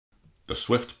The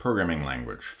Swift Programming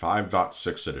Language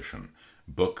 5.6 edition,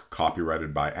 book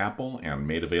copyrighted by Apple and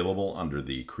made available under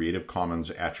the Creative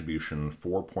Commons Attribution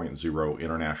 4.0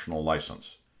 International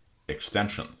License.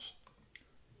 Extensions.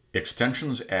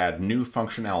 Extensions add new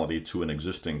functionality to an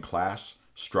existing class,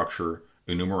 structure,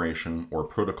 enumeration, or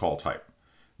protocol type.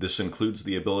 This includes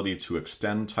the ability to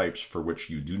extend types for which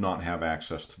you do not have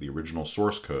access to the original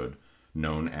source code,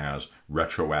 known as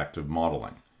retroactive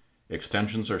modeling.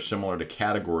 Extensions are similar to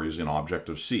categories in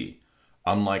Objective-C.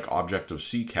 Unlike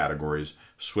Objective-C categories,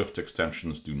 Swift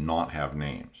extensions do not have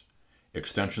names.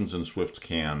 Extensions in Swift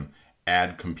can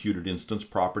add computed instance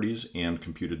properties and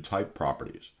computed type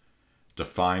properties,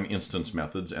 define instance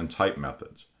methods and type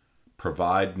methods,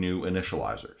 provide new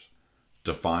initializers,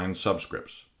 define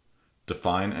subscripts,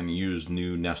 define and use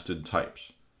new nested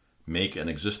types, make an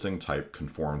existing type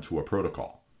conform to a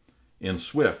protocol. In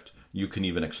Swift, you can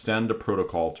even extend a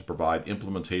protocol to provide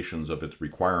implementations of its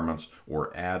requirements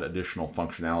or add additional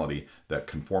functionality that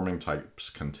conforming types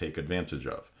can take advantage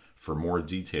of. For more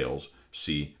details,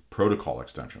 see Protocol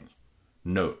Extensions.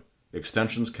 Note,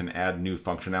 extensions can add new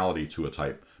functionality to a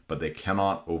type, but they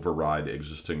cannot override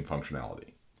existing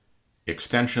functionality.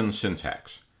 Extension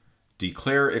syntax.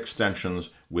 Declare extensions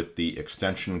with the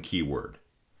extension keyword.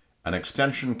 An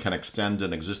extension can extend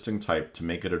an existing type to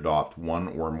make it adopt one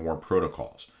or more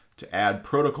protocols. To add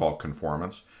protocol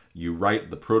conformance, you write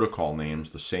the protocol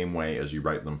names the same way as you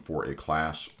write them for a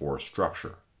class or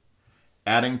structure.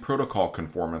 Adding protocol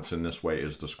conformance in this way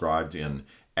is described in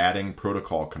Adding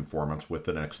Protocol Conformance with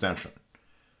an Extension.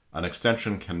 An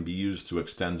extension can be used to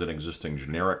extend an existing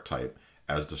generic type,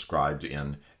 as described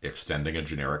in Extending a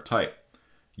Generic Type.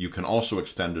 You can also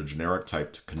extend a generic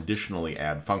type to conditionally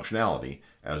add functionality,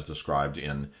 as described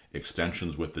in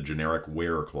Extensions with the Generic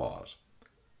Where clause.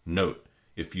 Note,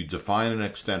 if you define an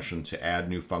extension to add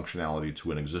new functionality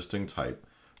to an existing type,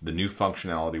 the new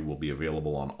functionality will be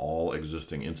available on all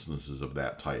existing instances of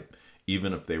that type,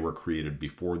 even if they were created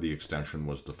before the extension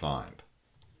was defined.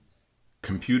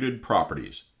 Computed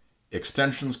properties.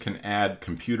 Extensions can add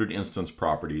computed instance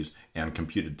properties and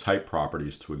computed type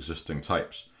properties to existing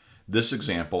types. This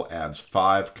example adds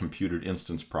 5 computed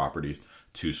instance properties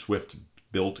to Swift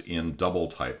built-in double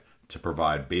type to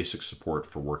provide basic support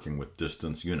for working with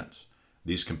distance units.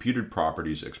 These computed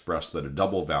properties express that a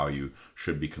double value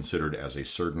should be considered as a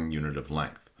certain unit of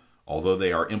length. Although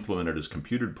they are implemented as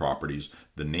computed properties,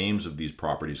 the names of these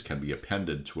properties can be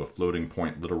appended to a floating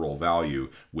point literal value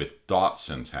with dot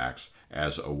syntax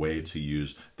as a way to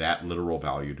use that literal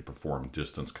value to perform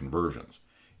distance conversions.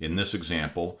 In this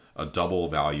example, a double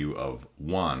value of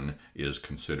 1 is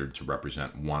considered to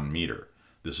represent 1 meter.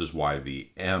 This is why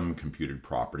the m computed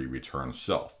property returns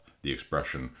self. The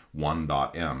expression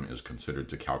 1.m is considered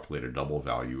to calculate a double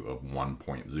value of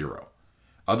 1.0.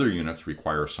 Other units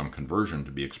require some conversion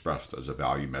to be expressed as a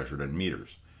value measured in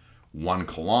meters. 1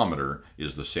 kilometer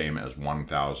is the same as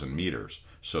 1,000 meters,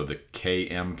 so the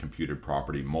km computed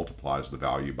property multiplies the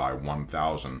value by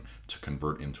 1,000 to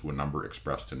convert into a number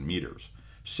expressed in meters.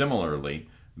 Similarly,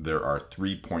 there are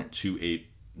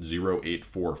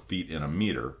 3.28084 feet in a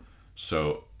meter,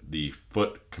 so the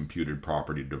foot computed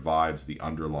property divides the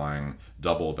underlying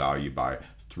double value by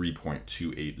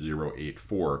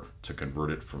 3.28084 to convert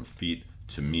it from feet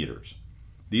to meters.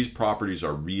 These properties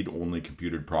are read-only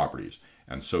computed properties,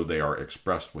 and so they are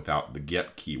expressed without the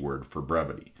get keyword for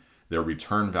brevity. Their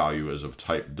return value is of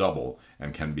type double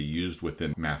and can be used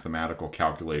within mathematical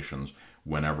calculations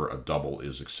whenever a double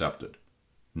is accepted.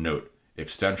 Note,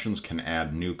 extensions can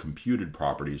add new computed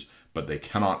properties, but they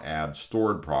cannot add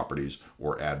stored properties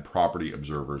or add property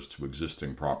observers to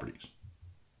existing properties.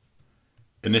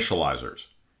 Initializers.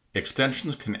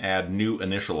 Extensions can add new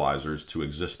initializers to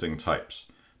existing types.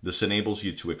 This enables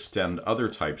you to extend other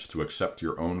types to accept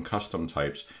your own custom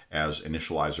types as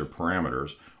initializer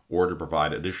parameters, or to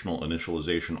provide additional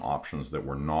initialization options that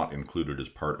were not included as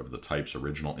part of the type's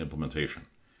original implementation.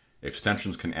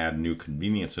 Extensions can add new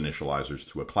convenience initializers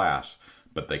to a class,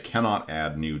 but they cannot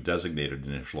add new designated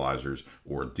initializers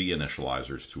or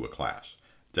deinitializers to a class.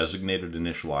 Designated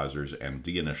initializers and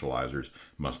deinitializers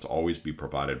must always be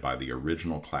provided by the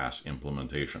original class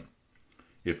implementation.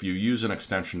 If you use an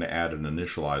extension to add an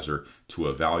initializer to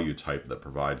a value type that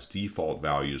provides default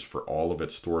values for all of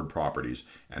its stored properties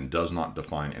and does not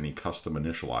define any custom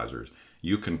initializers,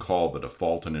 you can call the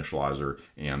default initializer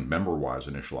and member-wise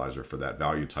initializer for that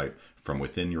value type from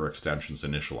within your extension's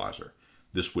initializer.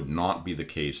 This would not be the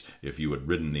case if you had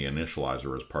written the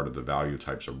initializer as part of the value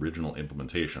type's original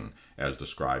implementation, as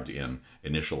described in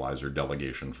Initializer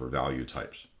Delegation for Value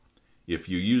Types. If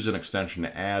you use an extension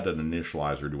to add an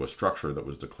initializer to a structure that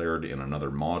was declared in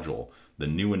another module, the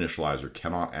new initializer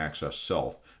cannot access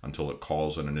self until it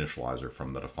calls an initializer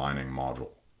from the defining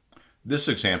module. This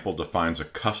example defines a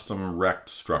custom rect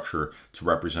structure to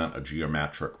represent a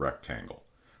geometric rectangle.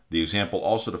 The example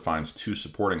also defines two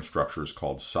supporting structures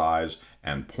called size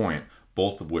and point,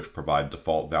 both of which provide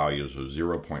default values of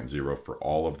 0.0 for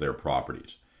all of their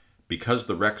properties. Because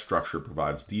the rect structure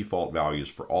provides default values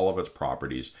for all of its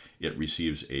properties, it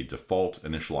receives a default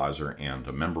initializer and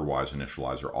a member-wise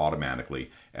initializer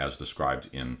automatically, as described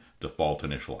in default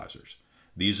initializers.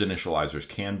 These initializers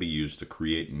can be used to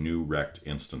create new rect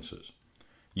instances.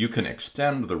 You can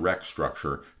extend the rect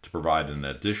structure to provide an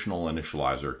additional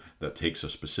initializer that takes a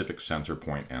specific center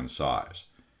point and size.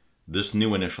 This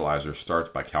new initializer starts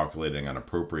by calculating an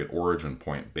appropriate origin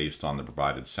point based on the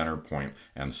provided center point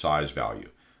and size value.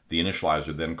 The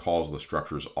initializer then calls the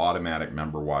structure's automatic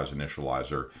member-wise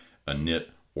initializer, init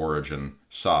origin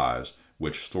size,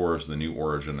 which stores the new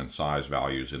origin and size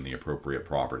values in the appropriate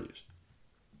properties.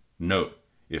 Note,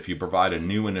 if you provide a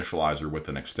new initializer with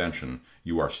an extension,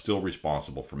 you are still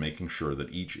responsible for making sure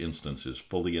that each instance is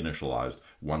fully initialized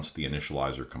once the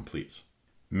initializer completes.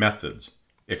 Methods.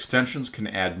 Extensions can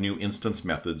add new instance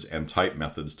methods and type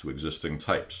methods to existing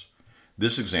types.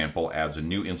 This example adds a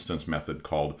new instance method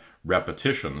called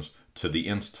repetitions to the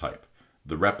int type.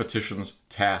 The repetitions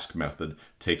task method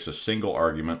takes a single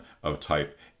argument of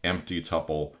type empty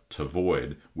tuple to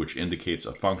void, which indicates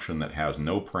a function that has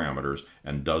no parameters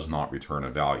and does not return a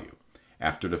value.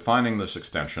 After defining this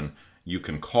extension, you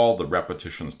can call the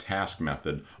repetitions task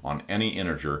method on any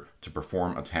integer to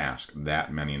perform a task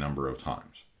that many number of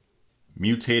times.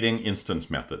 Mutating instance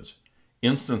methods.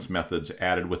 Instance methods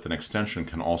added with an extension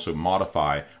can also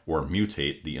modify or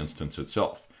mutate the instance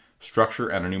itself. Structure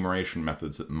and enumeration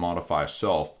methods that modify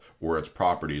self or its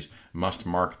properties must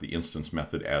mark the instance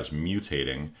method as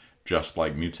mutating, just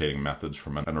like mutating methods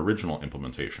from an original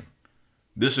implementation.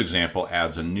 This example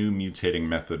adds a new mutating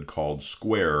method called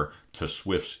square to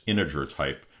Swift's integer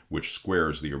type, which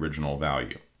squares the original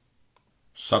value.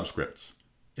 Subscripts.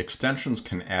 Extensions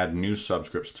can add new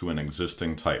subscripts to an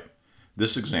existing type.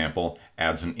 This example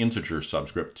adds an integer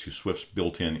subscript to Swift's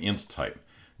built-in int type.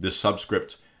 This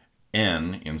subscript,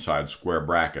 n inside square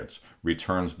brackets,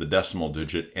 returns the decimal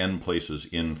digit n places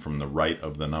in from the right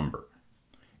of the number.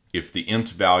 If the int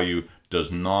value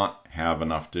does not have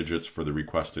enough digits for the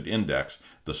requested index,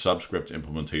 the subscript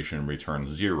implementation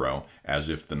returns 0, as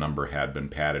if the number had been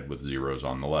padded with zeros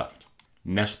on the left.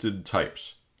 Nested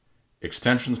types.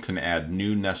 Extensions can add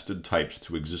new nested types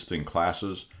to existing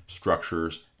classes,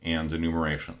 structures, and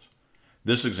enumerations.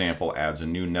 This example adds a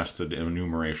new nested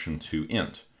enumeration to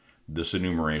int. This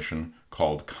enumeration,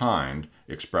 called kind,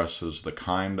 expresses the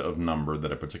kind of number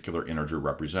that a particular integer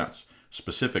represents.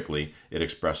 Specifically, it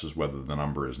expresses whether the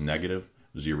number is negative,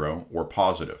 0, or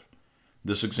positive.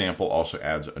 This example also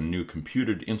adds a new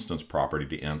computed instance property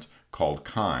to int called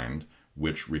kind,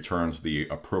 which returns the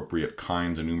appropriate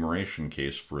kind enumeration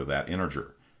case for that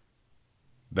integer.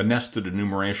 The nested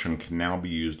enumeration can now be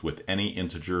used with any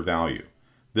integer value.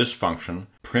 This function,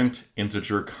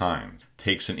 printIntegerKind,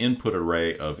 takes an input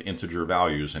array of integer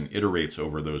values and iterates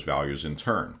over those values in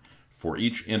turn. For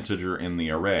each integer in the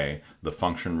array, the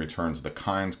function returns the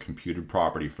kind computed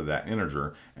property for that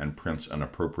integer and prints an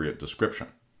appropriate description.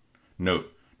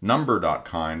 Note,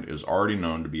 number.kind is already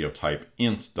known to be of type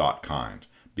int.kind.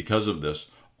 Because of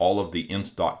this, all of the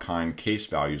int.kind case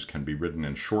values can be written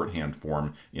in shorthand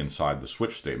form inside the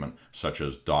switch statement, such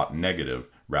as .negative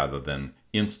rather than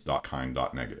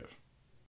int.kind.negative.